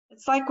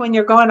It's like when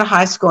you're going to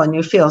high school and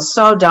you feel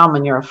so dumb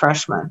when you're a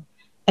freshman.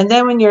 And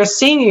then when you're a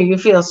senior, you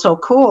feel so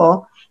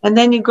cool. And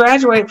then you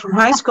graduate from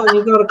high school and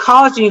you go to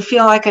college and you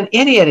feel like an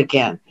idiot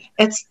again.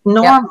 It's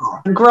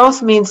normal. Yep.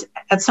 Growth means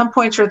at some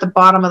point you're at the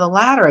bottom of the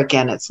ladder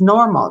again. It's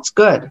normal. It's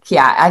good.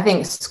 Yeah, I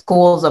think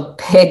school's a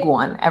big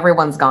one.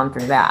 Everyone's gone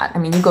through that. I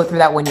mean, you go through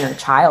that when you're a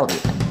child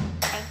even.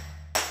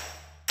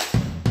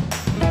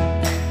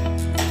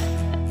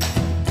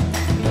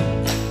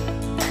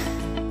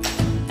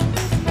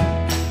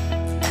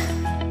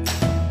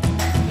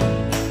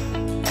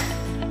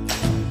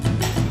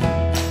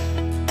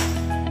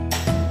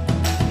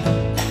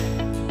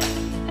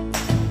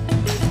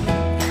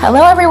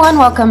 Hello everyone,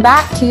 welcome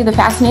back to the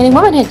Fascinating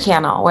Womanhood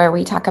channel, where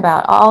we talk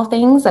about all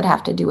things that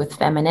have to do with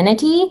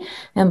femininity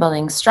and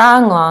building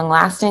strong,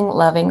 long-lasting,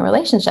 loving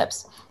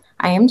relationships.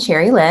 I am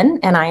Cherry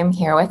Lynn, and I am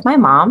here with my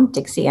mom,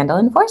 Dixie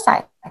Andelin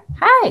Forsyth.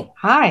 Hi.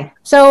 Hi.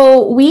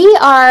 So we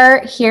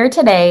are here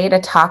today to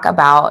talk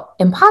about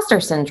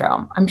imposter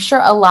syndrome. I'm sure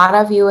a lot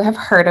of you have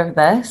heard of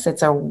this.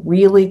 It's a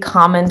really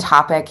common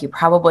topic. You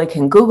probably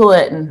can Google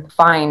it and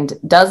find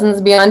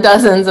dozens beyond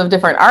dozens of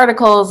different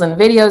articles and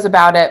videos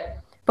about it.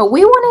 But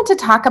we wanted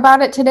to talk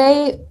about it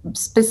today,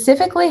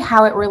 specifically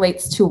how it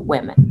relates to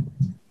women.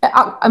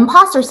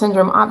 Imposter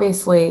syndrome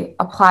obviously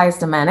applies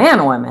to men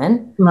and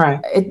women.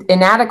 Right.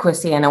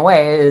 Inadequacy in a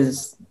way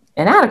is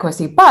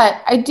inadequacy,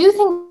 but I do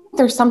think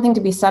there's something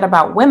to be said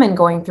about women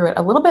going through it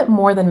a little bit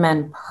more than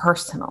men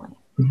personally,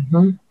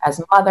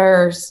 as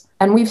mothers.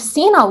 And we've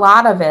seen a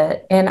lot of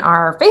it in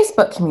our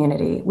Facebook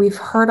community. We've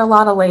heard a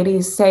lot of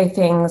ladies say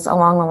things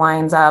along the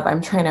lines of,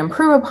 I'm trying to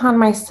improve upon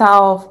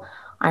myself.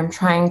 I'm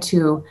trying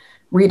to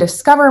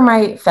rediscover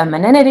my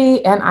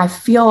femininity, and I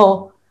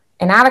feel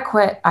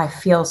inadequate. I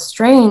feel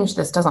strange.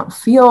 This doesn't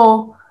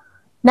feel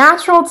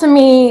natural to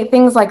me,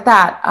 things like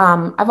that.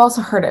 I've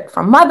also heard it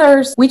from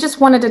mothers. We just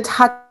wanted to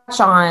touch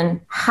on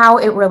how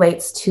it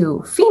relates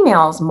to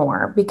females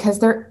more, because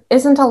there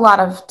isn't a lot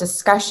of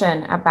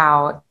discussion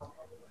about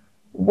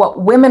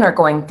what women are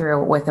going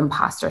through with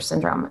imposter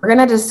syndrome. We're going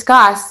to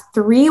discuss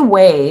 3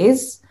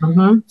 ways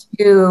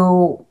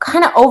to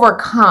kind of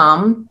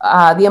overcome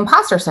the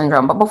imposter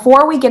syndrome. But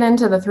before we get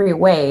into the 3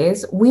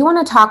 ways, we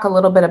want to talk a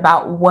little bit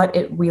about what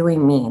it really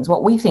means,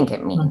 what we think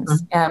it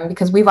means,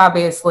 because we've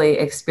obviously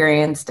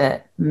experienced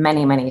it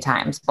many, many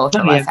times, both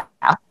of us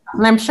have.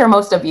 And I'm sure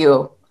most of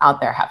you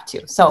out there have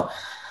too. So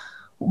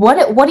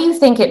what do you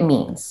think it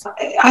means?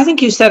 I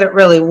think you said it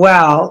really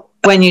well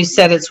when you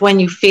said it's when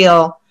you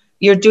feel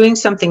you're doing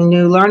something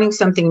new, learning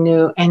something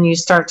new, and you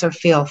start to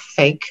feel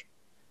fake,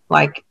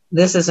 like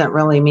this isn't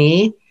really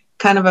me,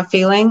 kind of a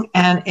feeling.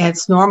 And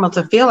it's normal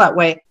to feel that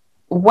way.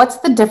 What's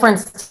the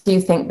difference, do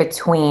you think,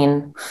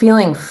 between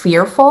feeling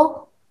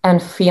fearful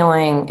and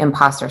feeling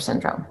imposter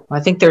syndrome? I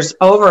think there's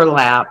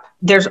overlap.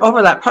 There's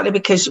overlap partly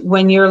because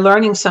when you're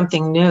learning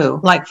something new,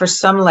 like for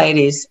some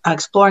ladies,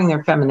 exploring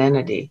their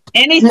femininity,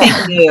 anything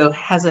new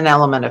has an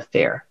element of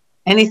fear.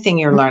 Anything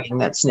you're learning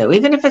that's new,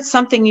 even if it's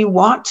something you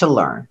want to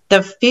learn.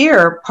 The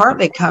fear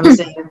partly comes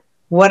in,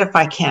 what if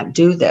I can't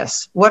do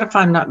this? What if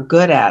I'm not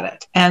good at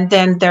it? And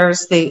then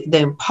there's the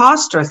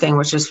imposter thing,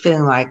 which is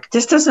feeling like,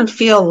 this doesn't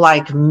feel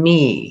like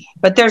me.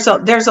 But there's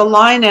a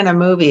line in a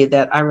movie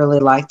that I really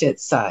liked.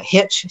 It's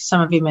Hitch.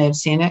 Some of you may have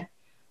seen it,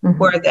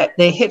 where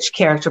the Hitch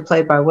character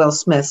played by Will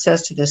Smith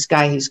says to this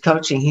guy he's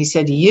coaching, he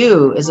said,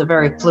 you is a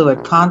very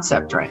fluid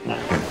concept right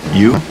now.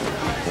 You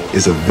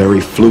is a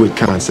very fluid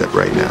concept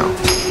right now.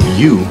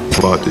 You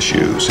bought the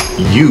shoes.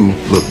 You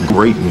look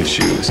great in the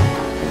shoes.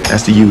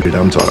 That's the you that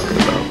I'm talking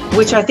about.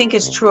 Which I think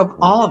is true of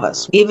all of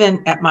us,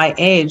 even at my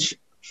age,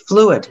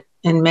 fluid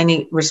in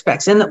many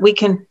respects, in that we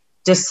can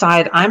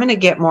decide, I'm going to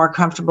get more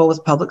comfortable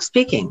with public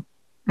speaking.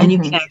 And you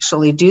can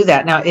actually do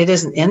that. Now, it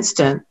isn't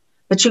instant,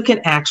 but you can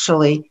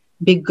actually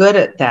be good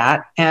at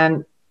that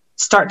and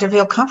start to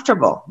feel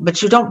comfortable,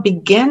 but you don't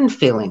begin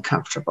feeling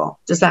comfortable.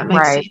 Does that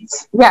make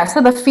sense? Yeah. So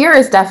the fear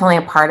is definitely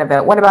a part of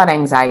it. What about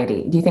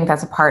anxiety? Do you think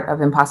that's a part of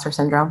imposter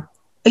syndrome?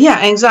 Yeah.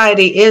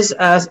 Anxiety is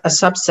a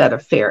subset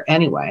of fear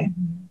anyway.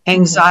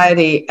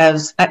 Anxiety,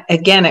 as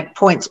again, it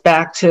points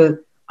back to,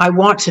 I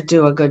want to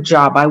do a good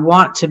job. I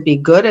want to be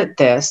good at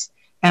this,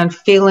 and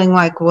feeling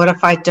like, what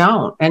if I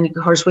don't? And of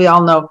course, we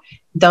all know,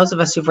 those of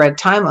us who've read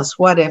Timeless,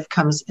 what if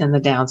comes in the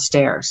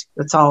downstairs.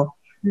 It's all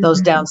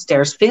those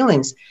downstairs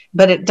feelings,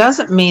 but it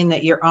doesn't mean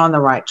that you're on the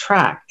right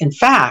track. In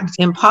fact,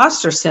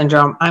 imposter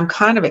syndrome, I'm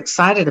kind of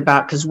excited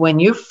about, because when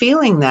you're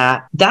feeling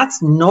that,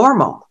 that's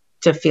normal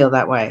to feel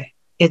that way.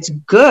 It's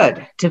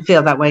good to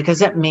feel that way,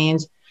 because it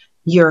means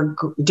you're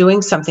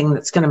doing something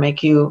that's going to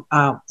make you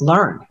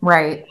learn.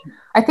 Right.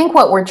 I think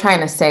what we're trying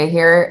to say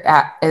here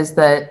is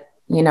that,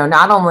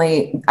 not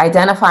only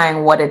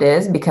identifying what it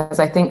is, because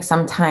I think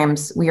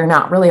sometimes we are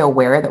not really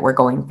aware that we're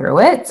going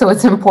through it. So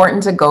it's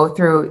important to go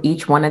through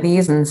each one of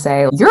these and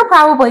say, you're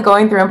probably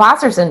going through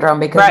imposter syndrome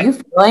because you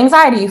feel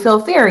anxiety, you feel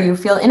fear, you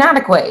feel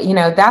inadequate.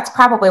 That's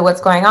probably what's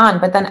going on.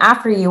 But then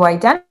after you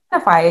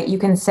identify it, you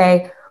can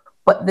say,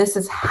 but this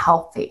is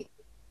healthy.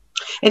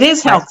 It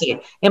is healthy.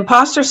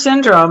 Imposter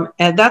syndrome,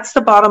 and that's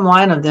the bottom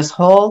line of this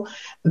whole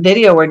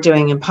video we're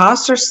doing,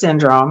 imposter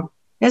syndrome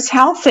is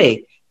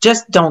healthy.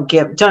 Just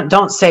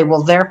don't say,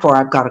 well, therefore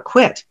I've got to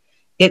quit.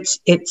 It's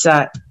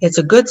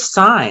a good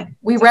sign.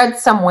 We read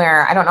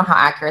somewhere, I don't know how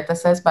accurate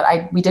this is, but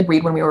we did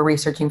read when we were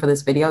researching for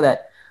this video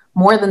that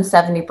more than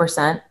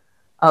 70%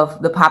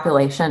 of the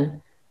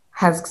population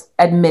has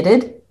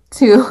admitted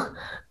to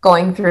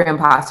going through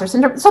imposter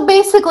syndrome. So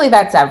basically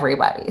that's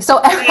everybody. So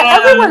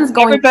everyone's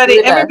going through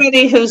this.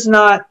 Everybody who's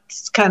not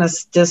kind of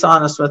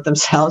dishonest with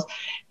themselves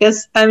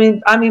is, I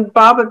mean,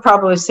 Bob would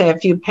probably say a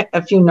few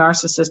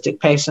narcissistic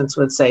patients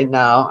would say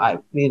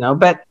no,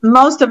 but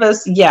most of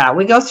us,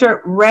 we go through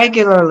it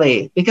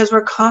regularly because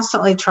we're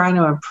constantly trying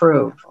to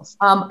improve.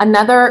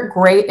 Another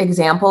great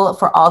example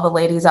for all the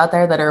ladies out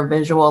there that are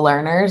visual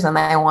learners and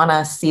they want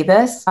to see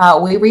this.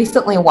 We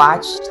recently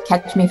watched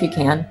Catch Me If You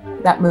Can,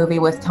 that movie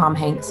with Tom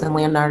Hanks and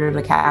Leonardo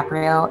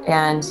DiCaprio.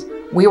 And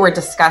we were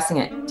discussing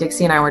it.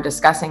 Dixie and I were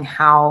discussing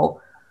how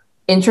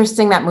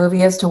interesting that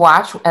movie is to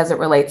watch as it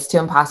relates to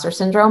imposter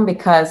syndrome,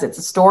 because it's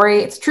a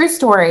true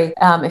story.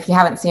 If you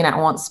haven't seen it, I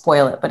won't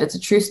spoil it, but it's a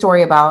true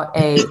story about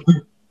a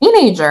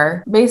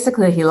teenager.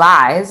 Basically, he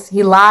lies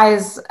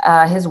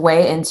his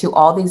way into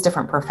all these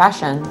different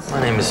professions.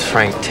 My name is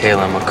Frank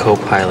Taylor. I'm a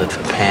co-pilot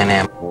for Pan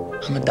Am.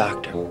 I'm a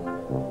doctor.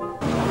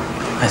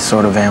 I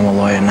sort of am a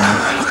lawyer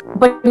now.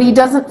 But he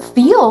doesn't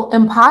feel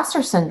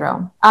imposter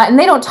syndrome. And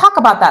they don't talk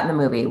about that in the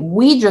movie.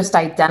 We just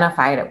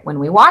identified it when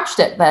we watched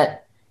it.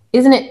 That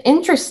isn't it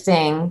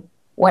interesting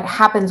what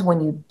happens when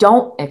you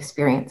don't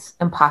experience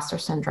imposter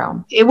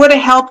syndrome? It would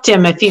have helped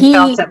him if he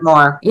felt it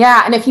more.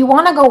 Yeah. And if you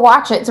want to go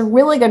watch it, it's a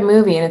really good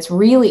movie and it's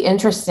really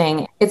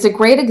interesting. It's a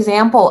great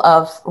example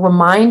of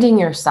reminding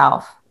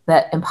yourself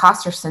that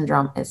imposter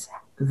syndrome is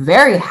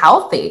very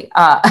healthy.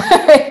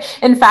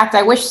 In fact,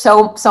 I wish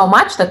so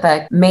much that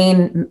the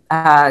main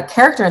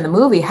character in the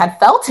movie had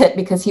felt it,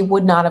 because he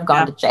would not have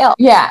gone to jail.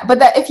 Yeah, but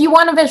if you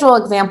want a visual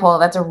example,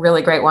 that's a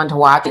really great one to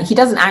watch. He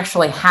doesn't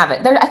actually have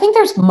it. I think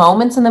there's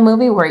moments in the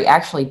movie where he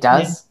actually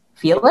does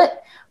feel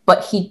it,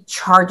 but he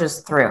charges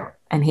through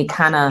and he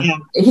kind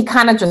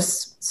of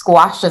just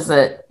squashes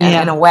it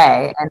in a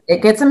way, and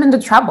it gets him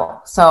into trouble.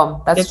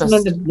 So it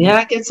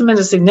gets him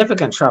into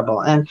significant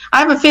trouble. And I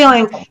have a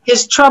feeling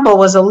his trouble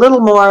was a little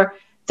more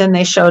than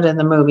they showed in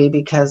the movie,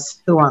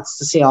 because who wants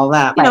to see all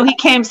that? Right. He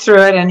came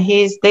through it, and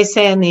they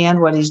say in the end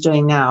what he's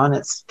doing now, and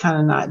it's kind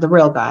of not the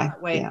real guy.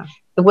 Yeah.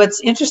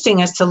 What's interesting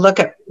is to look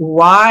at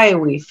why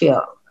we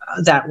feel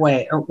that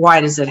way, or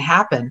why does it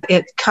happen?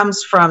 It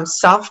comes from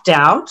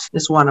self-doubt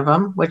is one of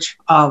them, which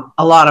a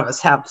lot of us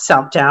have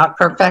self-doubt.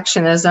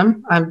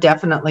 Perfectionism, I'm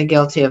definitely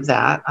guilty of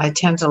that. I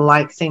tend to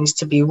like things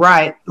to be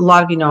right. A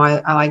lot of you know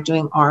I like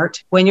doing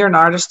art. When you're an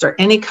artist, or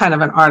any kind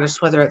of an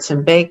artist, whether it's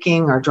in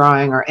baking or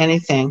drawing or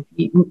anything,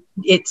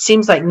 it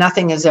seems like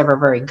nothing is ever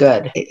very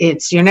good.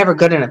 You're never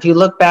good enough. You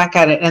look back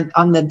at it, and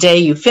on the day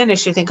you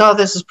finish, you think, oh,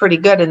 this is pretty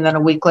good. And then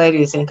a week later,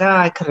 you think, oh,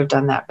 I could have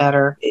done that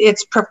better.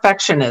 It's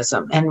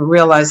perfectionism and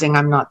realizing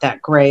I'm not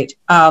that great.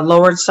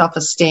 Lowered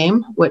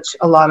self-esteem, which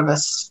a lot of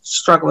us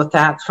struggle with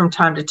that from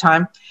time to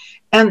time.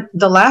 And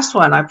the last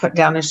one I put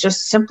down is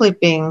just simply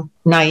being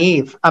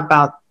naive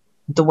about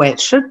the way it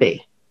should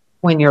be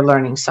when you're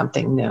learning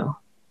something new.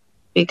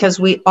 Because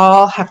we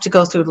all have to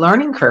go through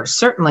learning curves.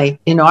 Certainly,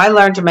 I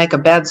learned to make a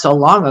bed so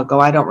long ago,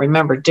 I don't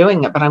remember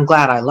doing it, but I'm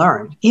glad I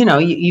learned.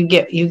 You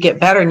get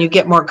better and you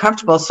get more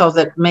comfortable, so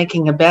that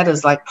making a bed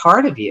is like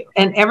part of you.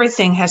 And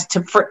everything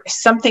for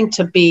something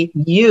to be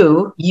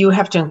you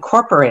have to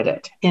incorporate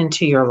it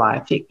into your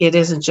life. It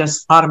isn't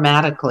just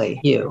automatically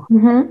you.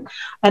 Mm-hmm.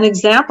 An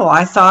example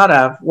I thought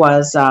of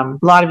was, a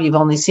lot of you have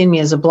only seen me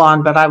as a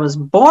blonde, but I was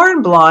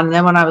born blonde. And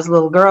then when I was a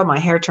little girl, my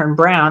hair turned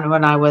brown.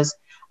 When I was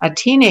a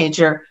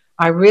teenager,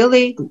 I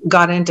really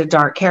got into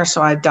dark hair,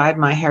 so I dyed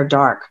my hair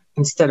dark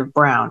instead of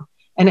brown.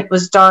 And it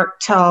was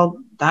dark till,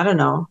 I don't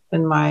know,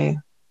 till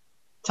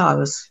I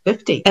was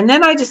 50. And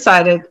then I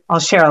decided, I'll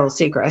share a little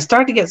secret. I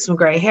started to get some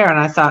gray hair, and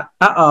I thought,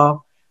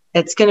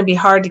 it's going to be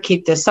hard to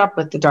keep this up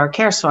with the dark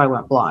hair, so I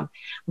went blonde.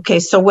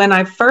 Okay, so when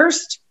I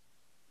first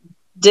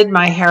did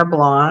my hair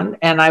blonde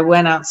and I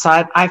went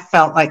outside, I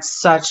felt like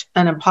such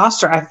an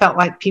imposter. I felt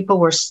like people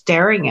were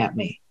staring at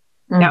me.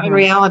 Mm-hmm. Now, in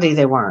reality,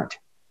 they weren't.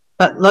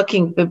 But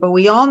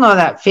we all know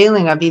that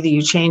feeling of either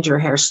you change your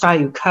hairstyle,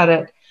 you cut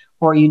it,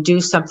 or you do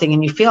something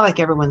and you feel like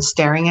everyone's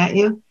staring at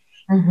you.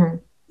 Mm-hmm.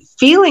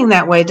 Feeling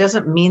that way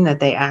doesn't mean that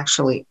they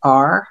actually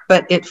are,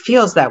 but it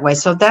feels that way.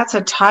 So that's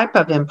a type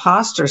of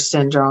imposter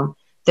syndrome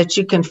that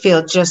you can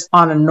feel just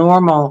on a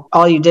normal,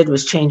 all you did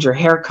was change your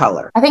hair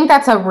color. I think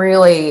that's a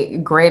really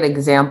great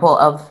example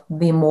of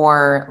the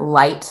more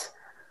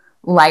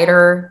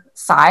lighter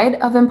side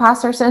of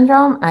imposter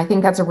syndrome. I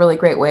think that's a really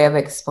great way of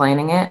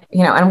explaining it.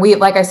 And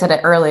like I said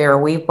it earlier,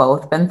 we've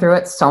both been through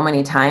it so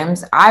many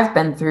times. I've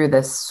been through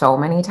this so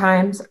many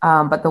times.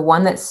 But the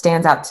one that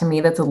stands out to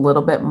me that's a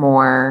little bit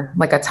more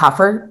like a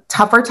tougher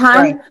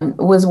time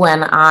was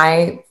when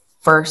I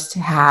first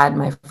had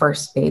my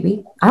first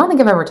baby. I don't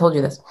think I've ever told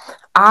you this.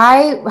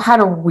 I had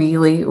a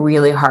really,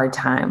 really hard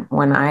time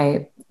when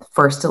I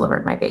first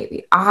delivered my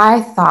baby.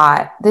 I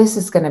thought this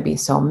is going to be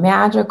so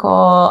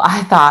magical.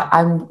 I thought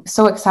I'm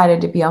so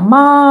excited to be a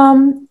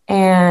mom.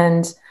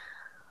 And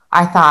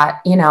I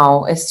thought, you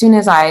know, as soon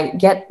as I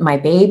get my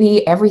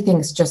baby,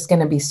 everything's just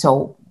going to be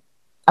so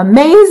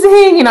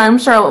amazing. You know, I'm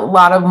sure a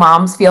lot of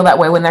moms feel that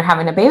way when they're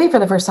having a baby for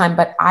the first time,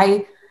 but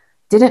I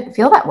didn't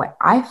feel that way.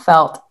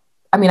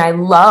 I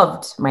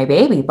loved my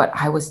baby, but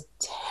I was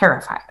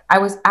terrified. I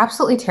was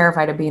absolutely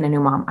terrified of being a new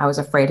mom. I was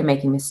afraid of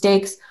making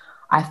mistakes.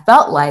 I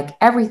felt like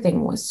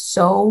everything was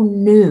so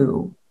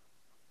new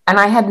and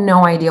I had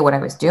no idea what I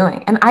was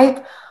doing. And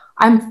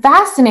I'm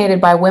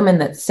fascinated by women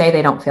that say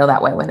they don't feel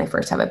that way when they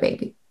first have a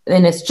baby.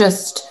 And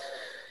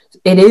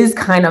it is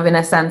kind of, in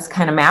a sense,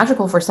 kind of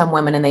magical for some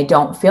women and they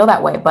don't feel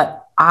that way.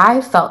 But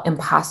I felt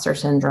imposter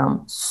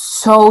syndrome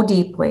so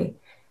deeply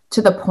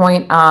to the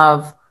point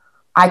of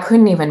I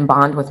couldn't even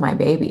bond with my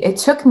baby. It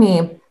took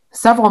me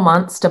several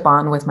months to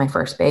bond with my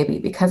first baby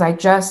because I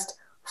just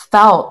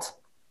felt,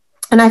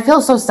 and I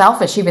feel so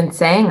selfish even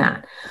saying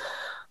that.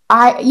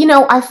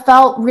 I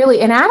felt really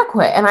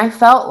inadequate and I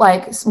felt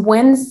like,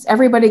 when's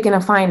everybody going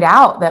to find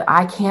out that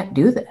I can't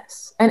do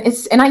this? And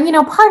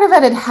part of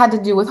it had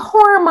to do with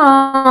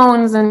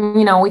hormones and,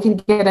 we can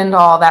get into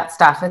all that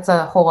stuff. It's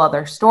a whole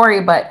other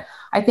story, but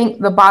I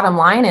think the bottom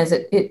line is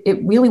it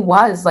really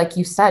was, like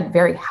you said,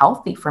 very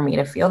healthy for me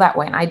to feel that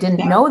way. And I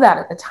didn't know that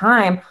at the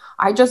time.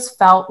 I just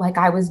felt like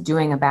I was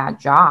doing a bad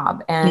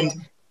job and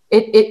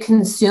it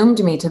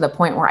consumed me to the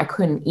point where I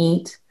couldn't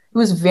eat. It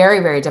was very,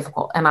 very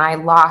difficult. And I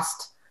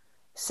lost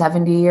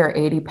 70 or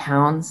 80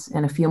 pounds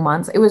in a few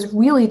months. It was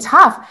really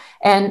tough.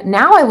 And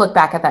now I look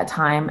back at that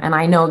time and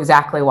I know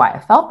exactly why I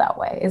felt that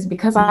way is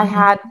because I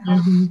had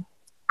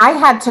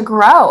to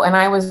grow and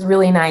I was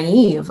really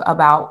naive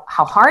about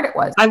how hard it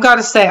was. I've got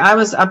to say, I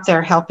was up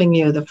there helping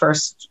you the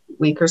first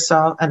week or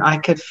so and I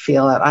could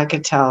feel it. I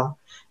could tell.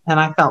 And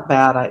I felt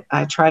bad.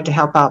 I tried to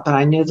help out, but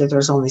I knew that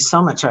there's only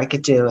so much I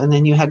could do. And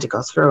then you had to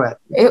go through it.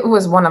 It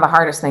was one of the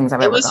hardest things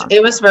I've ever done.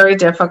 It was very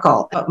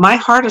difficult. But my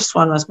hardest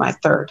one was my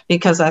third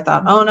because I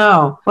thought, oh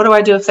no, what do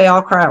I do if they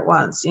all cry at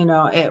once? You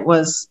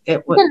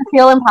didn't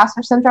feel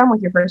imposter syndrome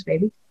with your first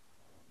baby?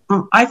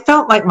 I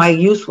felt like my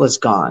youth was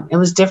gone. It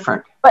was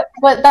different. But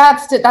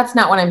that's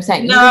not what I'm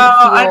saying.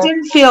 I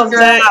didn't feel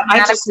that. I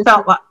just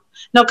felt like,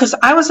 no, because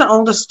I was an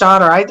oldest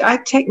daughter.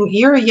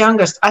 You're a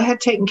youngest. I had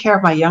taken care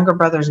of my younger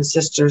brothers and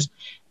sisters.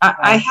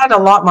 I had a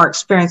lot more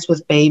experience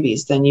with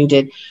babies than you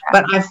did,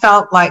 but I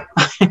felt like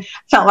I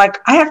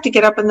have to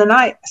get up in the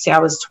night. See, I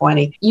was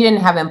 20. You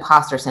didn't have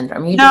imposter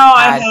syndrome.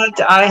 I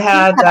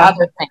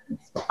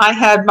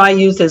had my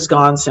youth is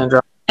gone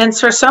syndrome. And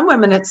for some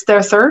women, it's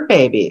their third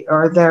baby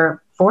or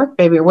their fourth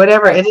baby or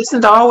whatever. It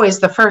isn't always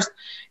the first.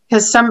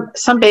 Because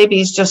some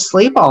babies just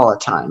sleep all the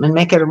time and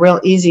make it a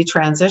real easy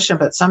transition,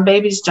 but some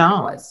babies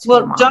don't.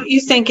 Well, don't you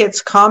think it's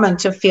common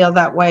to feel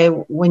that way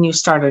when you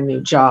start a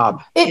new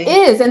job? It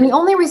is. And the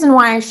only reason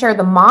why I share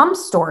the mom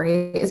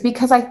story is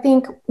because I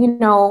think,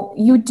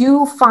 you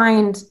do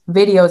find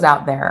videos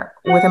out there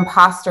with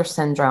imposter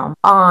syndrome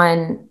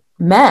on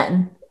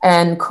men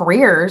and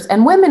careers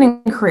and women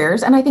in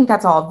careers. And I think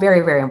that's all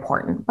very, very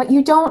important. But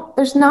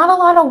there's not a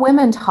lot of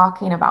women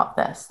talking about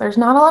this. There's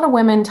not a lot of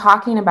women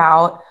talking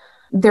about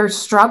their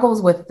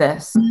struggles with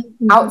this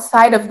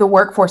outside of the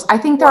workforce. I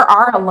think there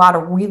are a lot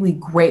of really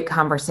great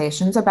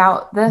conversations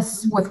about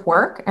this with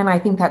work. And I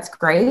think that's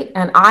great.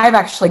 And I've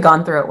actually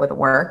gone through it with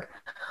work.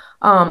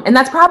 And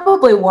that's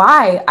probably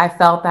why I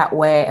felt that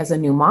way as a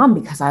new mom,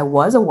 because I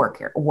was a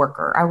worker.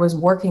 I was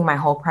working my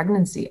whole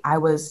pregnancy. I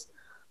was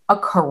a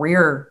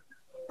career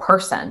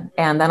person.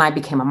 And then I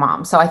became a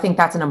mom. So I think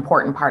that's an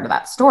important part of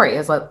that story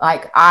is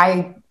like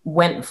I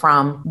went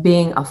from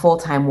being a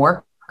full-time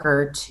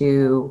worker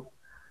to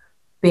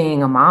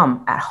being a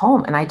mom at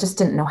home. And I just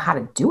didn't know how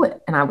to do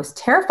it. And I was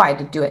terrified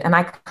to do it. And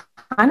I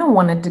kind of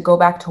wanted to go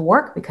back to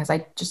work because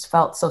I just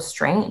felt so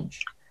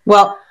strange.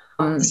 Well,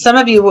 some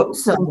of you,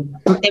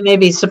 it may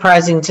be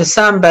surprising to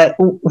some, but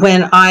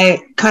when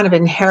I kind of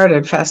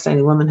inherited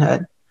Fascinating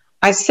Womanhood,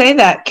 I say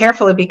that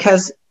carefully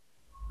because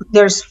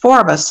there's 4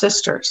 of us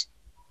sisters.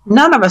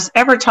 None of us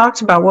ever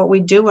talked about what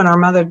we do when our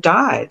mother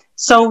died.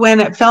 So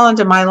when it fell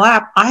into my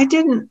lap, I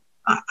didn't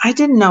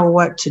know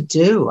what to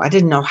do. I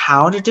didn't know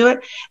how to do it.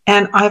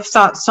 And I've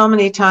thought so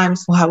many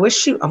times, well, I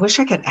wish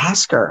I could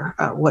ask her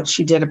what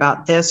she did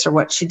about this or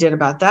what she did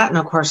about that. And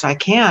of course I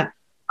can't.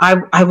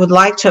 I would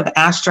like to have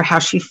asked her how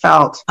she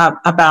felt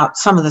about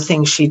some of the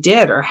things she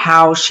did or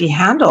how she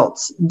handled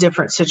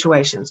different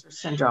situations or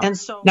syndrome. And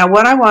so now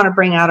what I want to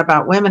bring out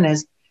about women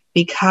is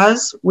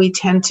because we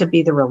tend to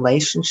be the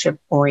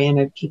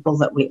relationship-oriented people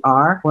that we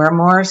are, we're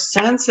more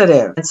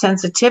sensitive. And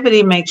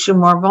sensitivity makes you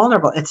more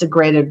vulnerable. It's a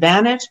great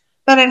advantage,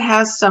 but it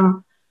has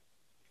some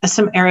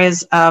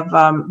areas of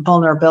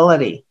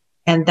vulnerability,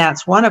 and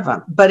that's one of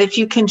them. But if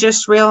you can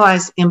just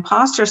realize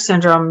imposter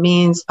syndrome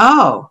means,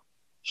 oh,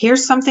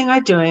 here's something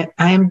I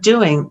am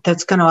doing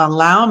that's going to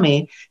allow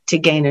me to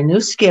gain a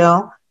new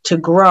skill, to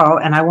grow,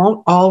 and I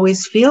won't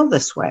always feel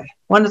this way.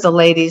 One of the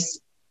ladies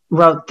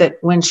wrote that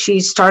when she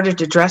started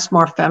to dress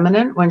more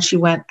feminine, when she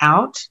went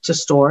out to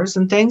stores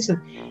and things,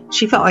 and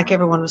she felt like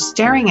everyone was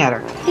staring at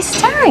her. He's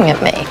staring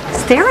at me.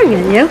 Staring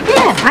at you?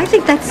 Yeah. I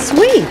think that's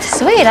sweet.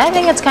 Sweet. I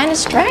think it's kind of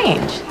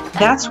strange.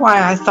 That's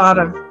why I thought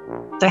of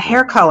the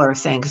hair color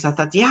thing, because I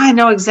thought, yeah, I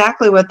know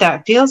exactly what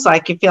that feels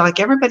like. You feel like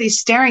everybody's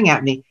staring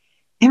at me.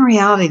 In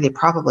reality, they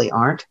probably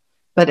aren't,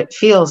 but it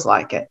feels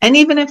like it. And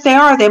even if they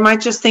are, they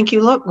might just think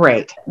you look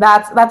great.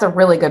 That's a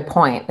really good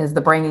point, is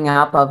the bringing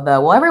up of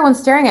the, well, everyone's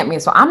staring at me,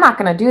 so I'm not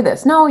going to do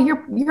this. No,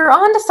 you're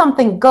onto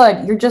something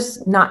good. You're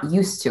just not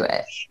used to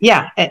it.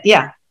 Yeah.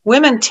 Yeah.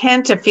 Women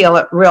tend to feel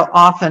it real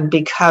often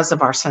because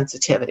of our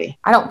sensitivity.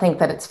 I don't think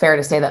that it's fair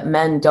to say that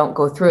men don't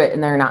go through it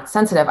and they're not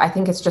sensitive. I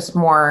think it's just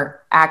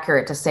more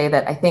accurate to say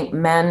that I think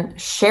men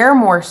share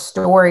more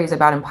stories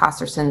about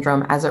imposter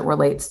syndrome as it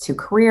relates to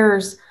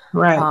careers,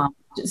 right?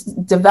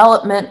 Just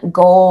development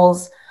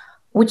goals,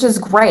 which is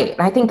great.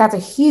 And I think that's a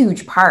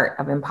huge part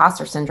of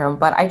imposter syndrome.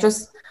 But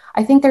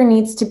I think there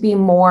needs to be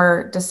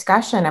more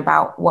discussion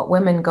about what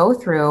women go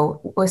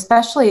through,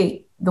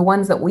 especially the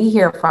ones that we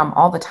hear from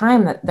all the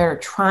time, that they're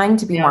trying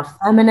to be more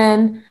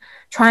feminine,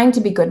 trying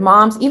to be good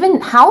moms, even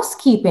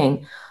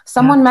housekeeping.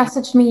 Someone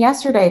messaged me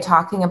yesterday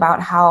talking about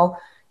how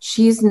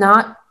she's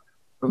not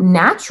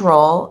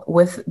natural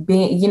with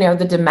being,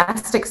 the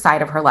domestic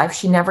side of her life.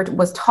 She never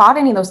was taught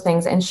any of those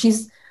things. And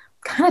she's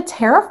kind of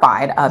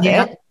terrified of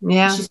it.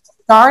 Yeah. She's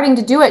starting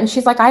to do it. And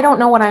she's like, I don't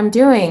know what I'm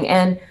doing.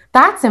 And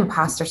that's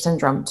imposter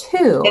syndrome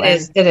too.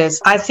 It is.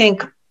 I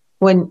think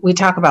when we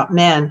talk about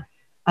men,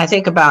 I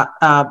think about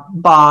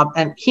Bob,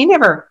 and he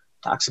never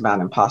talks about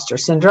imposter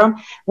syndrome.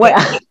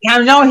 I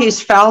know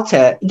he's felt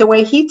it. The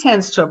way he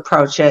tends to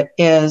approach it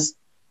is,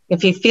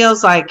 if he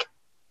feels like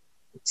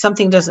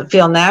something doesn't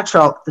feel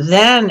natural,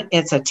 then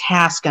it's a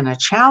task and a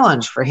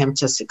challenge for him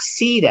to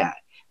succeed at,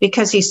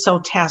 because he's so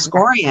task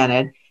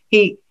oriented.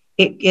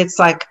 It's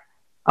like,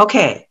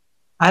 okay,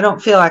 I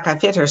don't feel like I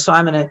fit here, so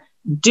I'm going to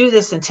do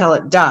this until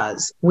it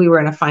does. We were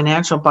in a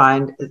financial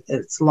bind.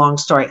 It's a long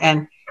story.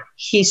 And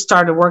he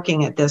started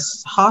working at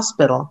this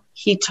hospital.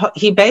 He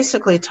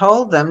basically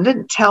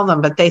didn't tell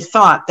them, but they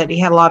thought that he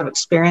had a lot of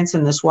experience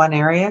in this one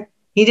area.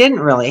 He didn't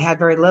really, had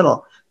very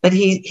little. But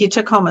he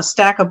took home a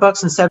stack of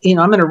books and said, I'm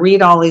going to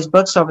read all these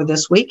books over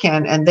this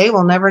weekend, and they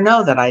will never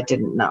know that I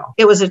didn't know.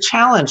 It was a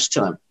challenge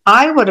to him.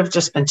 I would have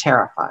just been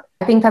terrified.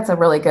 I think that's a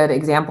really good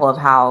example of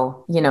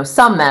how,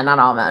 some men, not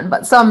all men,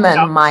 but some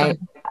men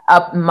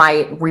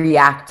might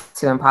react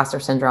to imposter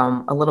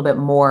syndrome a little bit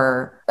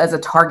more as a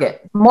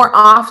target. More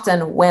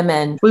often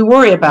women, we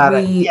worry about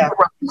it. The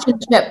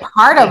relationship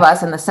part of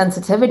us and the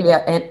sensitivity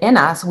in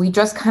us, we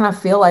just kind of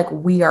feel like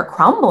we are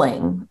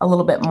crumbling a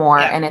little bit more.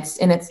 And it's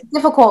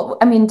difficult.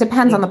 I mean,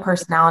 depends on the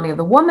personality of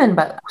the woman,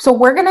 but so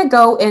we're going to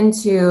go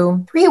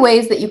into 3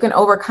 ways that you can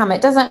overcome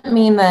it. Doesn't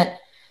mean that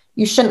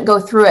you shouldn't go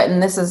through it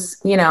and this is,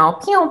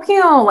 pew,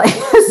 pew, like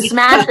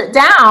smash it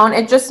down.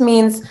 It just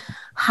means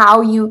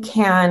how you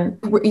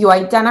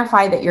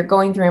identify that you're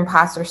going through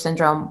imposter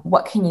syndrome.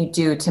 What can you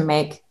do to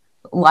make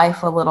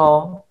life a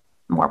little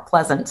more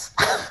pleasant?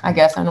 I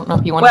guess. I don't know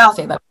if you want to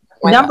say that.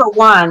 Number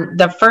one,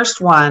 the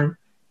first one,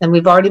 and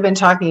we've already been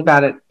talking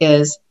about it,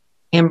 is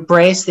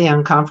embrace the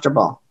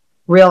uncomfortable.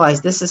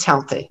 Realize this is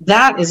healthy.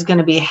 That is going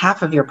to be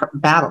half of your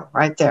battle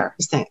right there.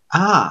 Just think,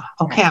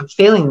 okay, I'm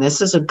feeling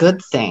this is a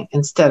good thing,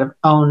 instead of,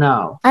 oh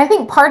no. I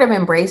think part of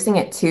embracing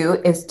it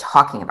too is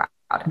talking about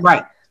it.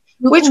 Right.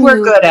 Which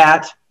we're good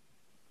at.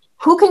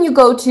 Who can you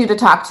go to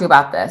talk to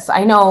about this?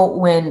 I know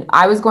when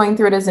I was going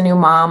through it as a new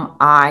mom,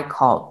 I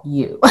called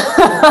you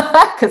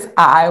because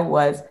I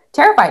was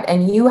terrified,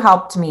 and you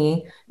helped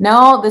me.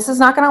 No, this is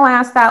not going to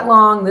last that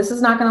long. This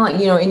is not going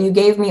to, and you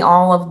gave me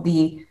all of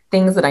the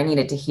things that I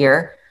needed to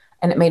hear,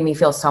 and it made me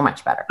feel so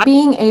much better.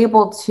 Being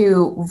able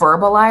to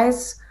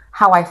verbalize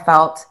how I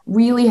felt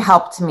really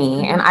helped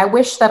me. And I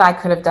wish that I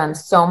could have done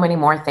so many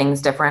more things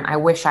different. I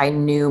wish I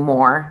knew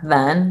more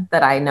then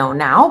that I know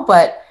now,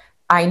 but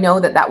I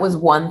know that was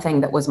one thing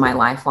that was my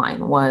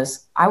lifeline.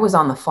 Was I was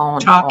on the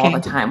phone all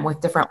the time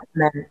with different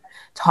women,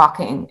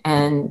 talking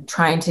and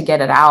trying to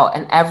get it out.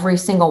 And every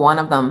single one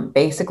of them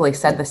basically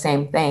said the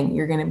same thing.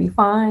 You're going to be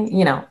fine,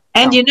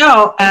 And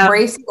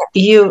embracing it.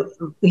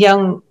 You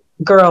young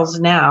girls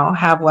now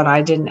have what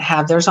I didn't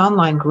have. There's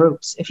online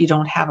groups if you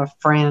don't have a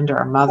friend or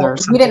a mother.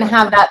 We didn't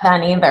have that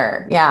then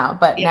either. Yeah,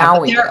 but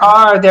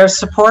now there's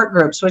support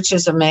groups, which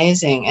is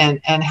amazing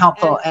and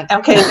helpful. And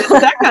okay,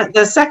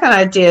 the second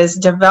idea is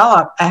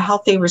develop a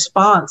healthy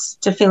response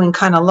to feeling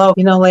kind of low.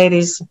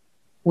 Ladies,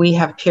 we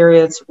have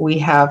periods, we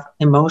have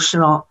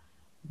emotional,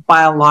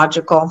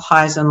 biological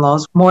highs and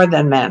lows more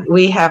than men.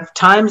 We have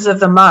times of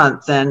the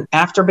month and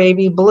after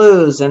baby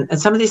blues and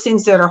some of these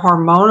things that are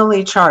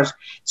hormonally charged.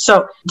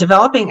 So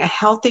developing a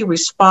healthy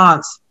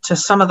response to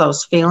some of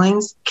those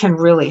feelings can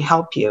really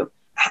help you.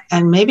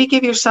 And maybe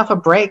give yourself a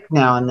break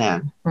now and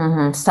then.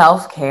 Mm-hmm.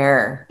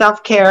 Self-care.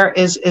 Self-care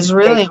is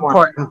really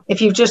important. If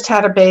you've just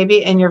had a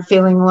baby and you're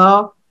feeling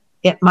low,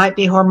 it might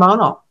be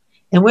hormonal.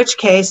 in which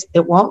case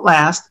it won't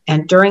last.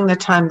 And during the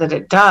time that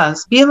it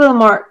does, be a little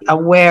more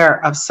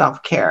aware of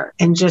self-care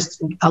and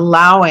just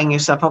allowing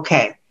yourself,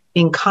 okay,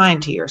 being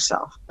kind to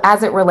yourself.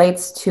 As it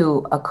relates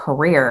to a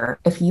career,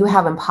 if you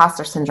have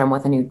imposter syndrome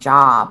with a new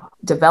job,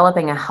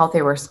 developing a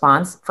healthy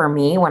response for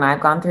me when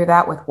I've gone through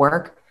that with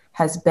work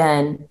has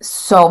been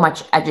so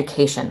much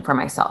education for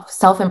myself,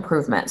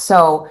 self-improvement.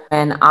 So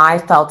when I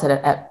felt it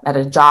at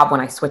a job, when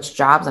I switched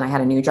jobs and I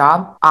had a new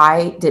job,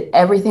 I did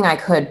everything I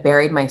could,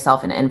 buried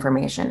myself in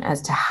information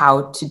as to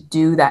how to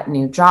do that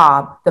new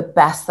job the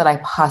best that I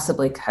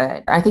possibly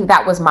could. I think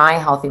that was my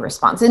healthy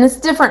response. And it's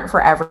different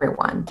for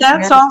everyone.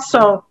 That's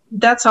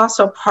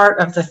also part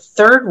of the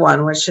third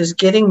one, which is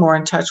getting more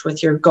in touch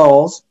with your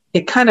goals.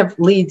 It kind of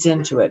leads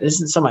into it,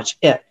 isn't so much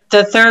it.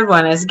 The third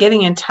one is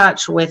getting in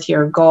touch with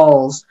your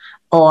goals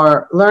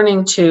or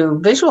learning to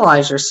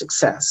visualize your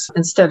success.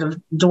 Instead of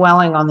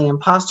dwelling on the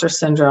imposter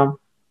syndrome,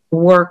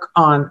 work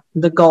on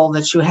the goal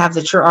that you have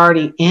that you're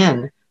already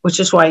in, which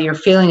is why you're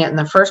feeling it in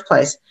the first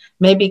place.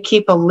 Maybe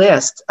keep a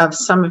list of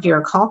some of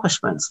your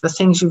accomplishments, the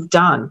things you've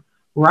done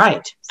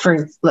right.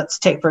 Let's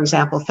take, for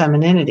example,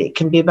 femininity. It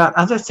can be about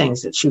other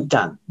things that you've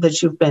done,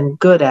 that you've been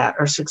good at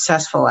or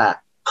successful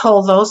at.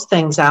 Pull those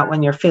things out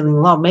when you're feeling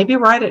low. Maybe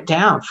write it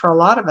down. For a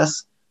lot of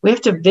us, we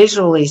have to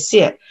visually see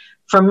it.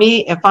 For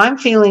me, if I'm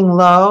feeling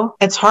low,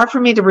 it's hard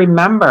for me to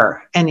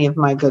remember any of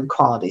my good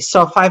qualities.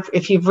 So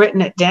if you've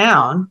written it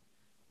down,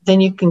 then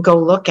you can go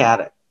look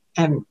at it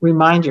and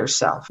remind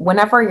yourself.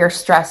 Whenever you're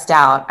stressed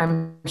out,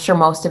 I'm sure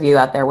most of you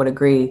out there would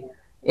agree,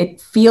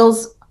 it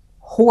feels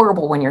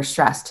horrible when you're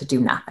stressed to do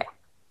nothing.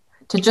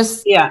 To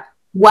just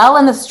dwell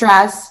in the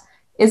stress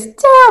is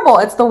terrible.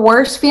 It's the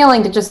worst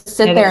feeling to just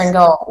sit there and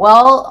go,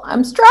 well,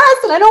 I'm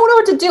stressed and I don't know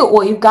what to do.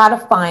 Well, you've got to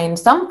find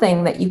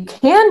something that you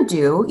can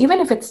do, even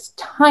if it's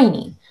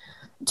tiny,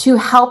 to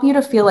help you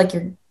to feel like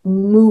you're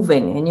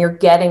moving and you're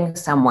getting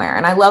somewhere.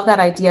 And I love that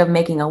idea of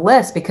making a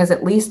list, because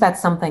at least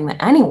that's something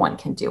that anyone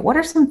can do. What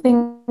are some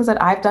things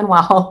that I've done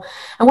well?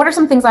 And what are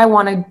some things I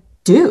want to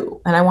do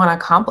and I want to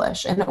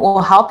accomplish? And it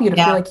will help you to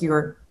feel like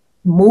you're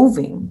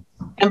moving.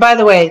 And by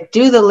the way,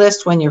 do the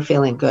list when you're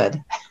feeling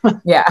good.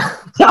 Yeah.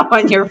 Not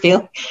when you're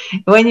feeling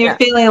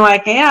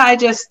like, yeah, I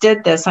just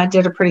did this. I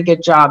did a pretty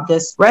good job.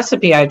 This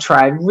recipe I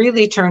tried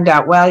really turned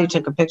out well. You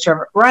took a picture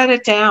of it, write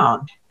it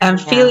down. And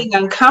feeling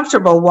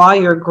uncomfortable while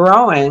you're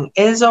growing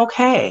is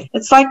okay.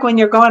 It's like when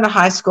you're going to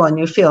high school and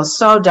you feel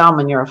so dumb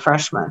when you're a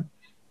freshman.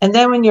 And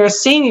then when you're a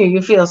senior,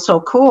 you feel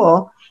so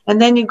cool. And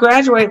then you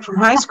graduate from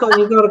high school and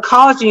you go to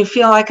college and you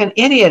feel like an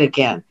idiot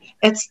again.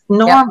 It's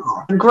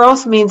normal. Yep.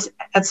 Growth means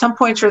at some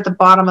point you're at the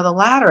bottom of the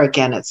ladder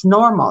again. It's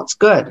normal. It's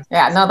good.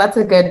 Yeah, no, that's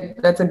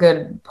a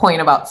good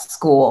point about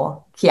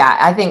school. Yeah,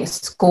 I think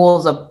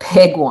school's a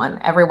big one.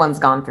 Everyone's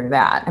gone through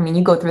that. I mean,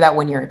 you go through that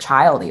when you're a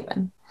child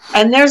even.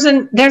 And there's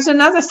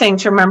another thing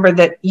to remember,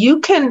 that you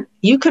can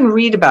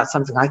read about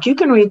something, like you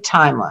can read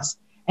Timeless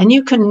and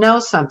you can know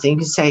something. You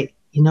can say,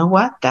 you know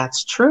what?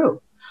 That's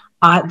true.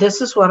 This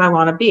is what I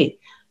want to be.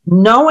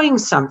 Knowing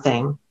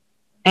something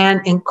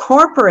and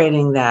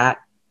incorporating that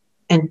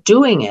and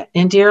doing it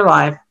into your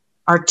life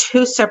are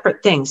two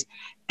separate things.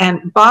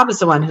 And Bob is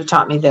the one who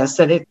taught me this,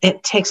 that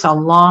it takes a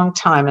long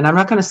time. And I'm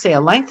not going to say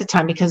a length of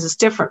time because it's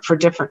different for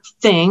different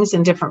things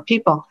and different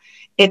people.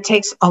 It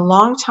takes a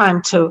long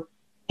time to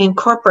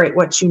incorporate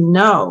what you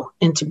know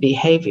into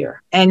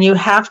behavior. And you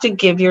have to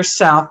give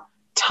yourself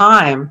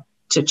time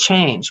to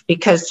change,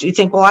 because you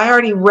think, well, I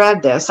already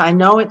read this. I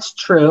know it's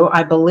true.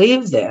 I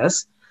believe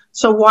this.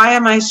 So why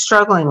am I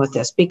struggling with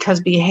this? Because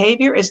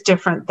behavior is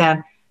different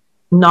than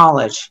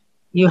knowledge.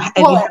 You have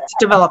to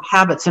develop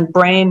habits and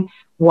brain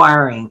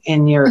wiring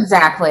in your...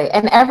 Exactly.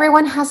 And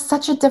everyone has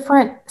such a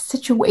different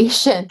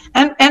situation.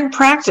 And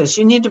practice.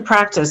 You need to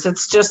practice.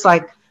 It's just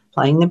like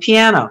playing the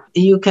piano.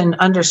 You can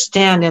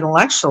understand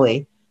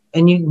intellectually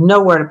and you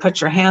know where to put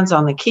your hands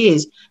on the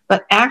keys,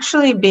 but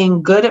actually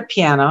being good at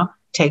piano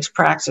takes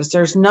practice.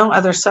 There's no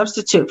other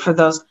substitute for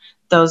those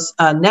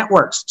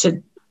networks,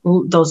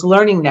 those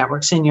learning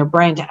networks in your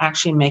brain, to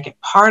actually make it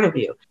part of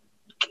you.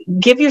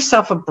 Give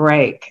yourself a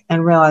break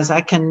and realize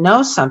I can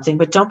know something,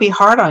 but don't be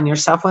hard on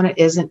yourself when it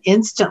isn't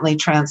instantly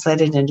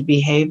translated into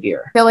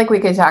behavior. I feel like we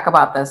could talk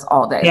about this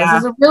all day. Yeah.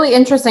 This is a really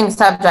interesting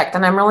subject,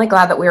 and I'm really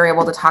glad that we were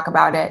able to talk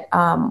about it.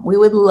 We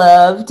would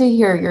love to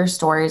hear your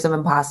stories of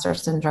imposter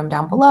syndrome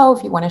down below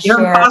if you want to share.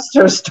 Your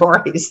imposter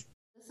stories.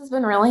 This has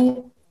been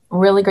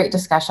really great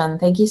discussion.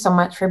 Thank you so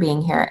much for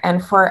being here.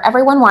 And for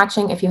everyone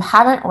watching, if you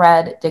haven't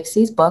read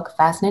Dixie's book,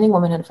 Fascinating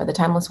Womanhood for the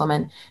Timeless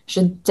Woman, you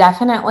should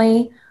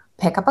definitely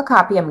pick up a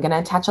copy. I'm going to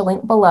attach a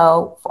link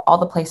below for all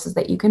the places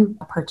that you can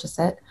purchase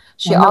it.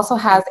 She also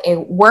has a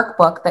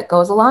workbook that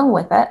goes along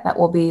with it that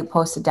will be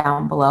posted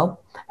down below.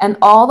 And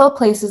all the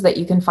places that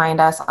you can find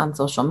us on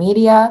social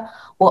media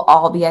will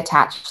all be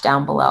attached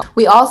down below.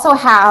 We also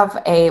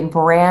have a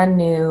brand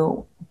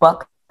new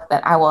book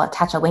that I will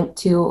attach a link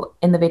to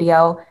in the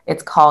video.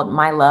 It's called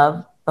My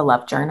Love, the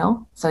Love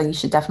Journal. So you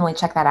should definitely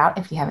check that out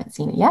if you haven't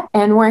seen it yet.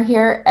 And we're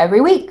here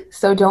every week,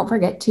 so don't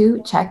forget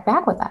to check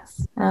back with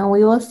us. And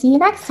we will see you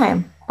next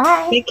time.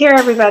 Bye. Take care,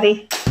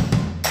 everybody.